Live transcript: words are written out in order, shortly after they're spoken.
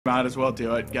Might as well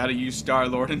do it. Gotta use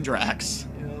Star-Lord and Drax.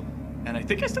 Yep. And I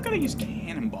think I still gotta use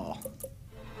Cannonball.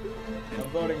 I'm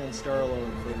voting on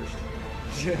Star-Lord first.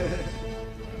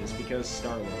 Just because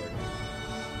Star-Lord.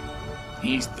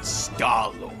 He's the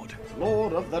Star-Lord.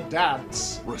 Lord of the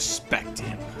Dance. Respect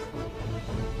him.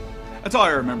 That's all I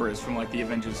remember is from like the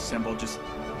Avengers symbol, just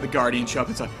the Guardian show up.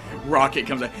 It's like Rocket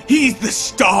comes out. He's the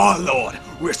Star-Lord.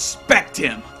 Respect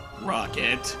him.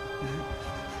 Rocket.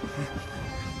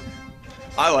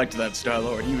 I liked that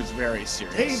Star-Lord. He was very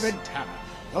serious. David Tennant,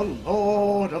 the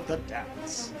Lord of the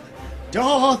Dance.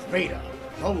 Darth Vader,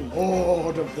 the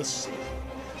Lord of the Sea.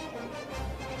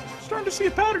 Starting to see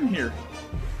a pattern here.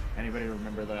 Anybody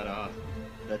remember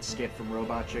that skit from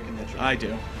Robot Chicken? That I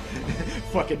do.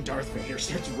 Fucking Darth Vader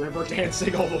starts river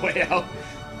dancing all the way out.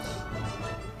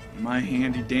 My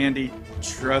handy dandy,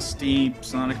 trusty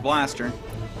Sonic Blaster.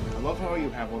 I love how you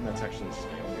have one that's actually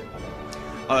scaled.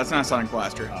 Oh, that's not a Sonic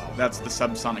Blaster. Oh. That's the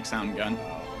subsonic sound gun.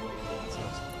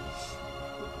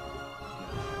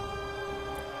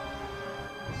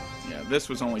 Yeah, this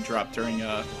was only dropped during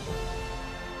I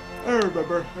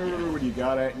remember when you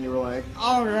got it and you were like,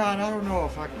 oh god, I don't know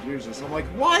if I could use this. I'm like,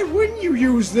 why wouldn't you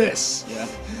use this? Yeah.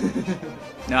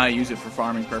 Now I use it for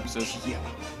farming purposes. Yeah.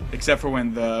 Except for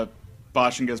when the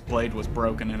Boshinga's blade was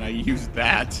broken and I used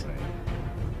that.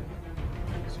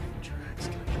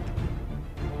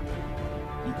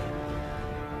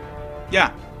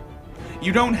 Yeah.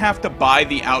 You don't have to buy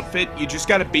the outfit, you just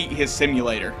gotta beat his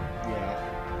simulator.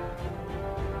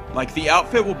 Yeah. Like, the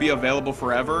outfit will be available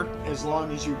forever. As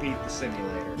long as you beat the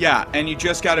simulator. Yeah, and you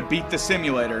just gotta beat the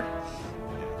simulator.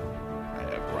 I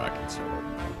have rocket sword.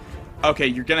 Okay,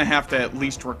 you're gonna have to at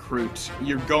least recruit.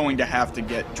 You're going to have to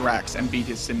get Drax and beat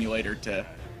his simulator to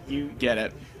get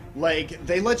it. Like,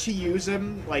 they let you use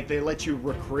him, like, they let you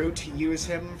recruit use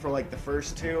him for, like, the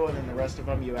first two, and then the rest of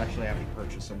them you actually have to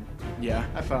purchase him. Yeah.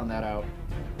 I found that out.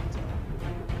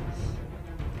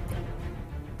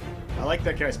 I like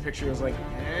that guy's picture. It was like,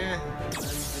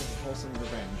 wholesome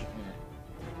revenge.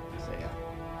 Yeah. So, yeah.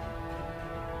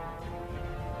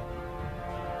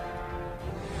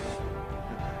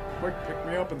 Quick, pick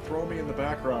me up and throw me in the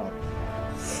background.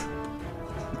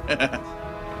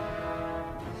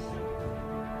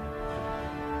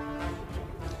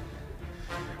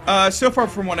 So far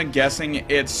from what I'm guessing,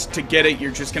 it's to get it,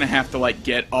 you're just gonna have to, like,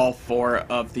 get all 4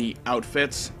 of the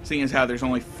outfits, seeing as how there's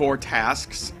only 4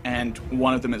 tasks, and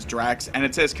one of them is Drax, and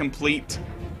it says complete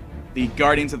the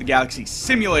Guardians of the Galaxy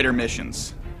simulator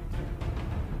missions.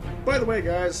 By the way,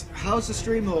 guys, how's the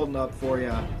stream holding up for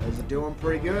you? Is it doing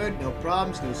pretty good? No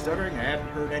problems, no stuttering? I haven't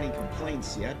heard any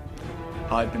complaints yet.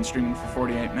 I've been streaming for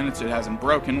 48 minutes, it hasn't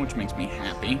broken, which makes me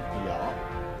happy. Yeah.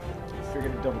 So I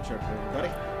figured to double check for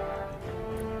everybody.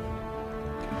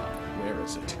 Where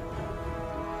is it?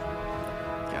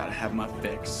 Gotta have my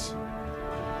fix.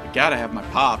 I gotta have my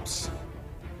pops.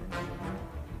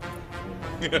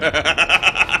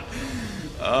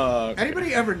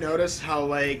 Anybody ever notice how,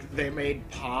 like, they made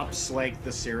Pops, like,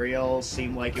 the cereal,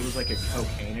 seem like it was like a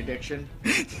cocaine addiction?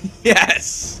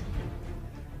 Yes!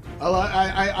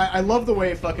 I love the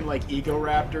way fucking, like, Ego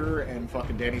Raptor and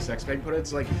fucking Danny Sexbag put it.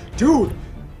 It's like, dude,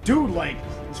 like,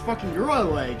 this fucking girl,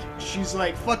 like, she's,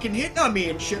 like, fucking hitting on me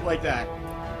and shit like that.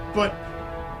 But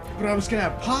I was gonna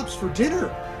have Pops for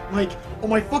dinner. Like, oh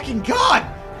my fucking god!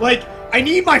 Like, I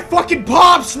need my fucking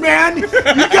Pops, man! You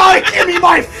gotta give me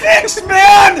my fix,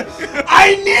 man!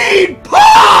 I need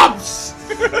Pops!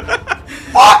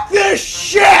 Fuck this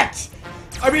shit!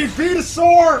 I mean,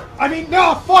 Venusaur! I mean,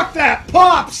 no, fuck that!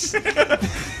 Pops!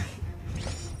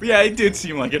 Yeah, it did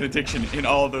seem like an addiction in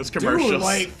all of those commercials. Dude,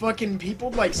 like, fucking people,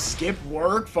 like, skip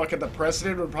work. Fucking the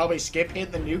president would probably skip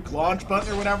hitting the nuke launch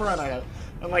button or whatever on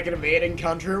like, an invading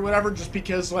country or whatever just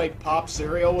because, like, Pop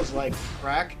cereal was, like,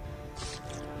 crack.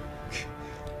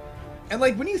 And,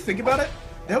 like, when you think about it,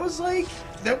 that was, like,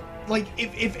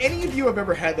 if any of you have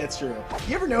ever had that cereal,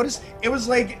 you ever notice it was,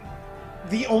 like,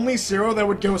 the only cereal that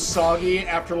would go soggy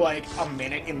after, like, a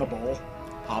minute in the bowl?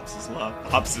 Pops is love.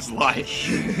 Pops is life.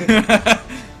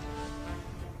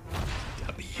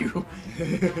 W.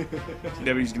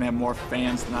 TW's gonna have more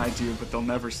fans than I do, but they'll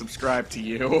never subscribe to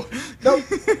you. Nope.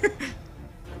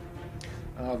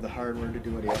 I have the hardware to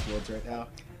do any uploads right now.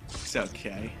 It's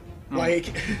okay.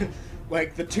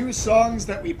 Like the 2 songs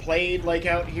that we played, like,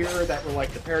 out here that were,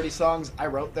 like, the parody songs, I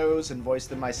wrote those and voiced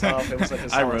them myself. It was like a I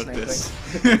song's wrote name this.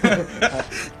 thing. I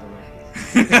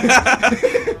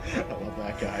love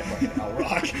that guy, fucking Al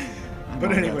Rock.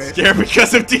 But anyway, scared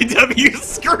because of DW's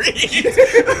screen.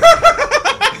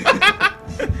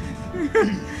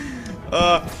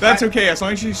 That's okay. As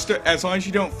long as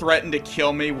you don't threaten to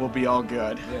kill me, we'll be all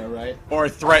good. Yeah, right. Or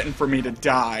threaten for me to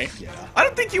die. Yeah. I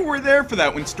don't think you were there for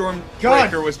that when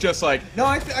Stormbreaker was just like. No,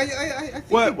 I think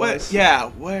What? he was. Yeah.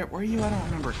 Where are you? I don't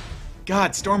remember.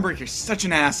 God, Stormbreaker's such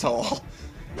an asshole.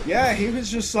 Yeah, he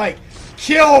was just like,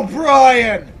 kill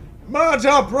Brian!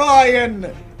 Murder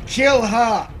Brian! Kill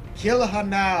her! Kill her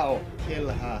now! Kill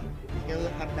her. Kill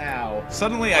her now.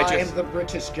 Suddenly, I am the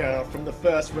British girl from the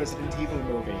first Resident Evil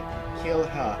movie. Kill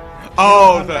her.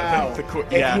 Oh, Kill her now.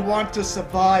 yeah. If you want to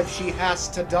survive, she has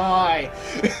to die.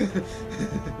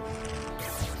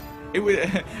 It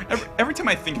would. Every time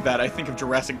I think of that, I think of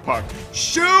Jurassic Park.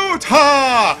 Shoot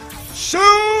her!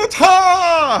 Shoot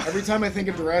her! Every time I think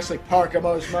of Jurassic Park, I'm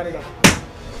always running up.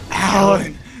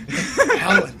 Alan.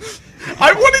 Alan.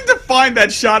 I wanted to find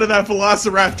that shot of that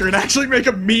Velociraptor and actually make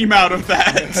a meme out of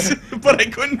that, but I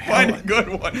couldn't find a good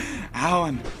one.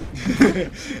 Alan.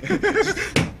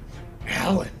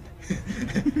 Alan.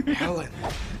 Alan.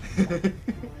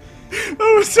 That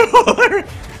was so hilarious.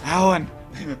 Alan.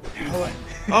 Alan.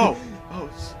 Oh.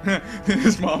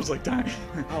 His mom's like dying.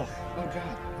 Oh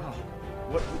God. Oh.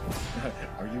 What?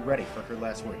 Are you ready for her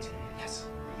last words? Yes.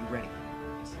 Are you ready?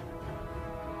 Yes.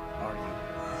 Are you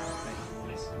ready?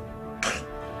 Yes.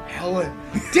 Helen.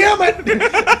 Damn it!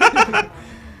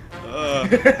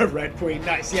 Red Queen.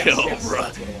 Nice. Yes. Kill Yes. Red.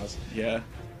 That's what it was. Yeah.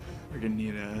 We're gonna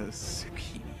need a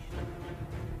zucchini.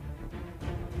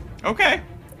 Okay.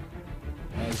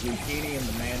 A zucchini in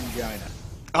the mangina.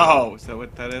 Oh, is that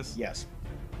what that is? Yes.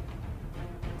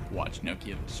 Watch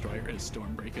Nokia the Destroyer as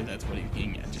Stormbreaker. That's what he's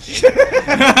being agitated.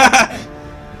 Yeah.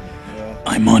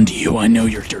 I'm onto you. I know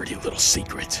your dirty little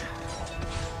secret.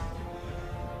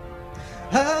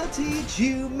 I'll teach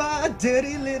you my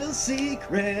dirty little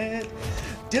secret.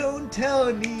 Don't tell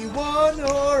anyone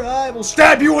or I will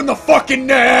stab you in the fucking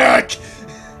neck.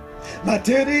 My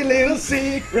dirty little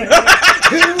secret.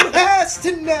 Who has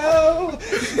to know?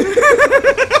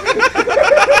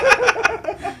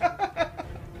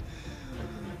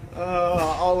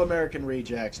 All American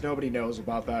Rejects. Nobody knows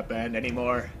about that band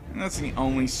anymore. And that's the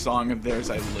only song of theirs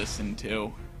I listen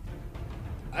to.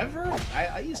 I've heard.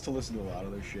 I used to listen to a lot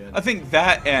of their shit. I think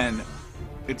that and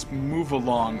its Move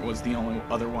Along was the only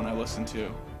other one I listened to.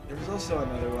 There was also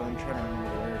another one. I'm trying to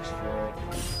remember the lyrics for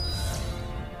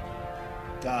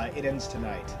it. It Ends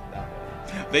Tonight. That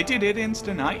one. They did It Ends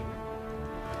Tonight?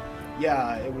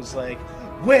 Yeah, it was like,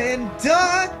 when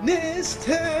darkness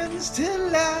turns to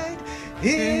light,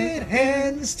 it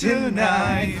ends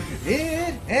tonight.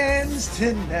 It ends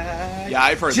tonight. Yeah,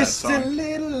 I've heard Just that song. a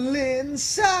little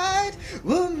inside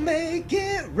will make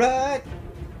it right.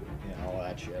 Yeah, all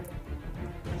that shit.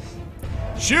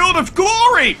 Shield of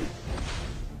Glory!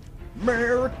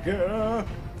 America,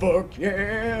 fuck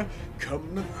yeah.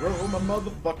 Come to throw my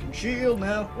motherfucking shield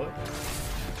now. What?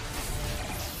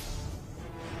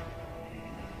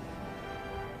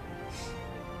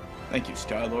 Thank you,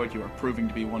 Star-Lord. You are proving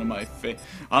to be one of my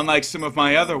Unlike some of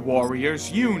my other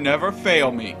warriors, you never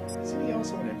fail me. Isn't he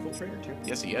also an infiltrator too?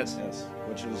 Yes, he is. Yes,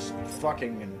 which is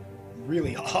fucking and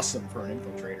really awesome for an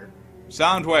infiltrator.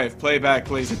 Soundwave, playback,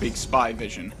 Laserbeak, spy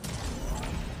vision.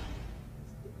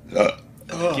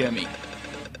 Gimme.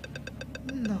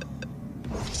 No.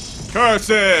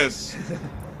 Curses!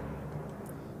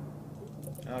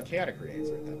 Chaotic grenades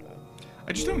aren't that bad.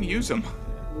 I just don't use them.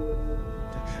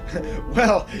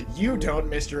 Well, you don't,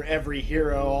 Mr. Every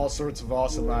Hero, all sorts of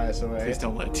awesome ISOA. Please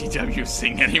don't let TW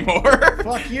sing anymore.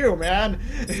 Fuck you, man.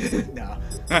 No.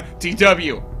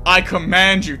 TW, I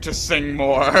command you to sing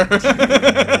more.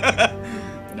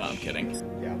 No, I'm kidding.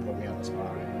 Yeah, put me on the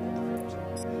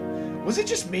spot. Was it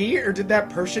just me, or did that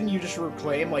person you just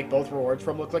reclaim, like, both rewards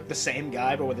from look like the same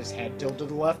guy, but with his head tilted to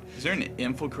the left? Is there an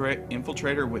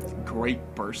infiltrator with great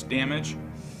burst damage?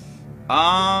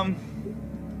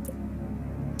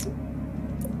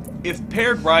 If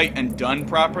paired right and done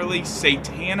properly,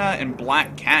 Satana and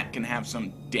Black Cat can have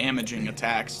some damaging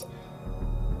attacks.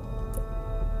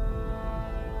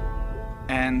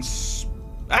 And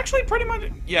actually, pretty much,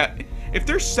 yeah. If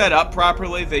they're set up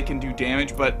properly, they can do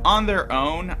damage, but on their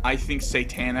own, I think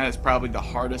Satana is probably the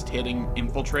hardest hitting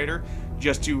infiltrator,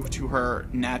 just due to her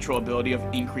natural ability of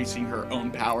increasing her own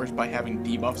powers by having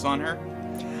debuffs on her.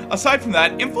 Aside from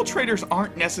that, infiltrators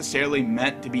aren't necessarily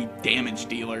meant to be damage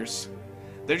dealers.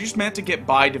 They're just meant to get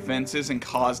by defenses and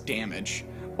cause damage,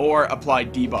 or apply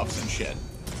debuffs and shit.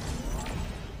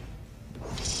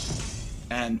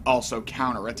 And also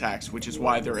counterattacks, which is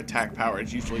why their attack power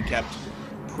is usually kept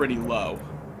pretty low.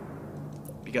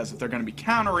 Because if they're going to be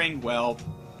countering, well,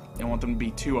 you don't want them to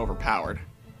be too overpowered.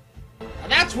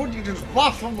 And that's when you just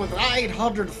buff them with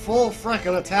 800 full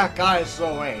frickin' attack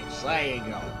ISOAs. There you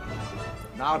go.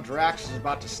 Now Drax is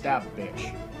about to stab a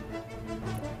bitch.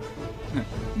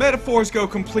 Metaphors go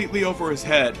completely over his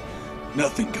head.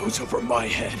 Nothing goes over my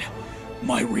head.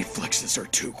 My reflexes are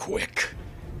too quick.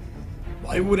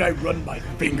 Why would I run my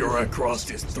Finger across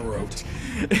his throat.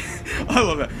 I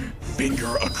love that.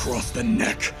 Finger across the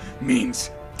neck means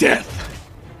death.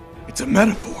 It's a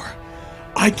metaphor.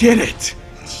 I get it.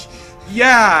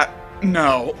 Yeah,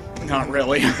 no, not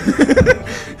really. Yeah.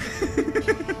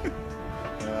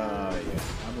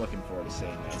 I'm looking forward to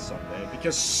seeing that someday.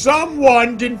 Because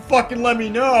someone didn't fucking let me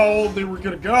know they were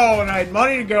gonna go and I had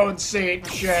money to go and see it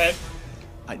and shit.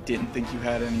 I didn't think you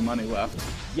had any money left.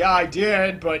 Yeah, I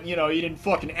did, but, you know, you didn't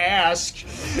fucking ask.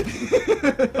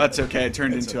 That's okay, it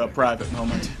turned into a private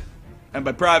moment. And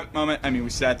by private moment, I mean we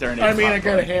sat there and ate I got a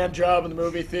popcorn. hand job in the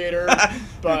movie theater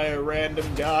by a random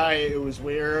guy. It was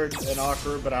weird and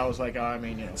awkward, but I was like, I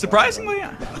mean, you know. Surprisingly,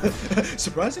 yeah.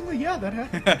 Surprisingly, yeah, that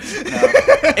happened. No,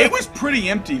 it was pretty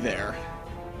empty there.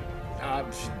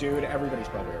 Dude, everybody's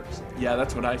probably already seen it. Yeah,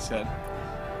 that's what I said.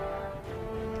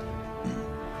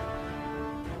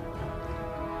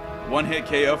 One hit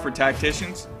KO for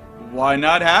tacticians? Why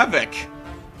not Havoc?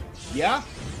 Yeah?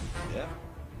 Yeah.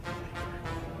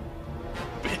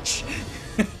 Bitch.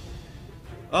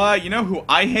 You know who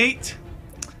I hate?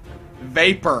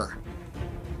 Vapor.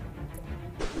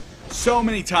 So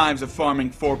many times of farming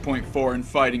 4.4 and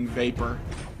fighting Vapor.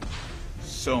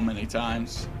 So many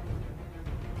times.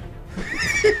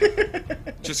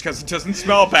 Just because it doesn't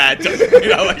smell bad, doesn't, you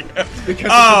know, like,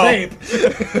 Because it's a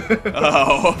vape.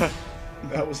 Oh.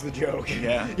 That was the joke.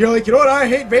 Yeah. You're like, you know what? I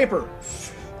hate vapor.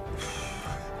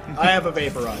 I have a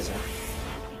vaporizer.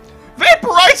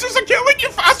 Vaporizers are killing you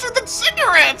faster than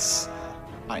cigarettes!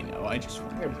 I know, I just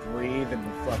want I'm gonna breathe and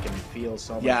fucking feel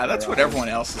something. Yeah, that's what everyone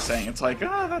else is saying. It's like,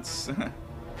 that's...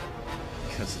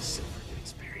 because it's so freaking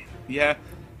experience. Yeah,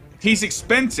 he's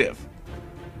expensive,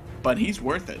 but he's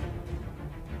worth it.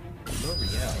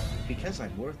 L'Oreal, because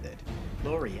I'm worth it.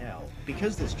 L'Oreal,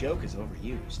 because this joke is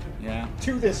overused. Yeah,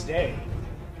 To this day.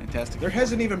 fantastic. There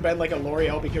hasn't even been like a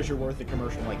L'Oreal because you're worth it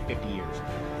commercial in like 50 years.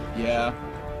 Yeah.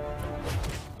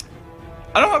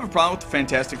 I don't have a problem with the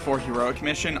Fantastic Four Heroic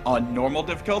Mission on normal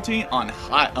difficulty. On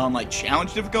like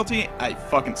challenge difficulty, I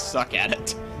fucking suck at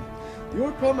it. The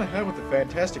only problem I have with the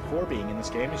Fantastic Four being in this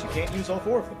game is you can't use all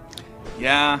four of them.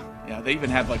 Yeah, they even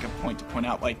had like a point to point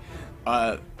out like the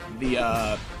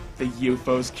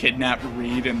UFOs kidnapped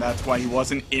Reed and that's why he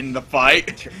wasn't in the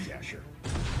fight. Yeah, sure.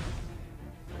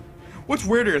 What's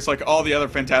weirder is like all the other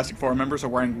Fantastic Four members are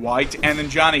wearing white and then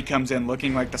Johnny comes in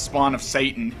looking like the spawn of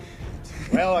Satan.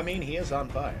 Well, I mean, he is on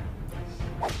fire.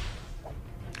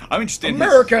 I'm interested in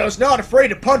America is not afraid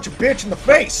to punch a bitch in the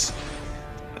face!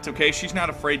 That's okay, she's not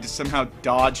afraid to somehow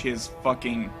dodge his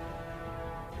fucking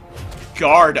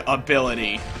guard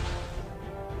ability.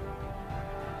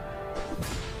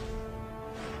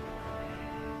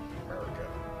 America.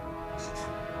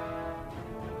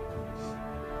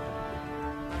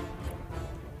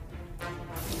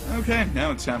 Okay,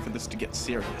 now it's time for this to get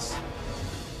serious.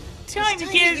 Time to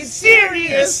get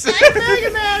serious! I'm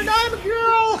Mega Man and I'm a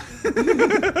girl!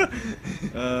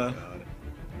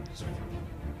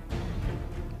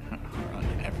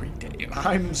 Every day.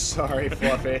 I'm sorry,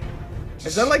 Fluffy.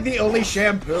 Is that like the only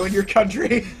shampoo in your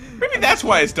country? Maybe that's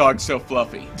why his dog's so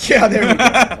fluffy. Yeah, there we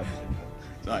go.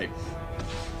 Sorry.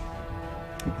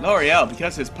 L'Oreal,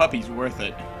 because his puppy's worth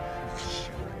it.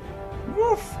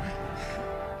 Woof.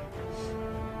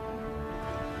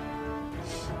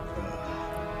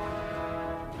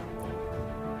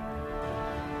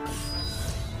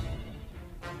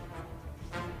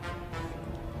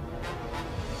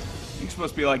 It's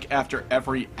supposed to be like after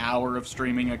every hour of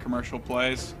streaming a commercial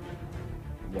plays.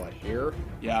 What, here?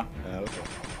 Yeah. Okay.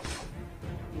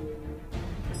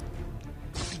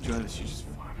 Enjoy this, you just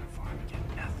farm and farm and get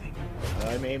nothing.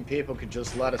 I mean, people could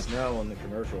just let us know when the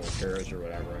commercial occurs or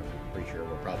whatever. I'm pretty sure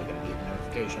we're probably going to get a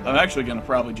notification. I'm actually going to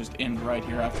probably just end right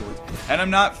here afterwards. And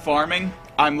I'm not farming,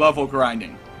 I'm level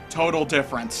grinding. Total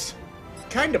difference.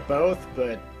 Kind of both,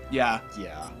 but Yeah.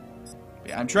 yeah.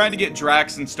 Yeah, I'm trying to get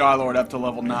Drax and Star-Lord up to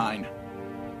level 9.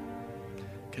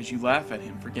 Because you laugh at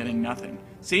him for getting nothing.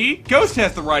 See? Ghost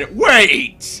has the right...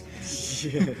 Wait!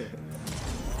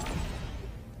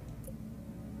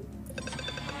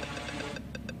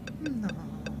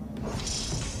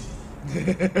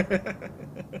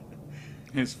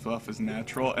 His fluff is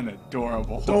natural and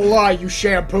adorable. Don't lie, you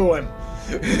shampoo him.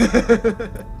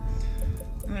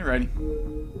 Alrighty.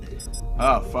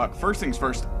 Oh, fuck. First things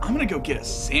first, I'm gonna go get a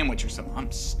sandwich or something.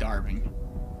 I'm starving.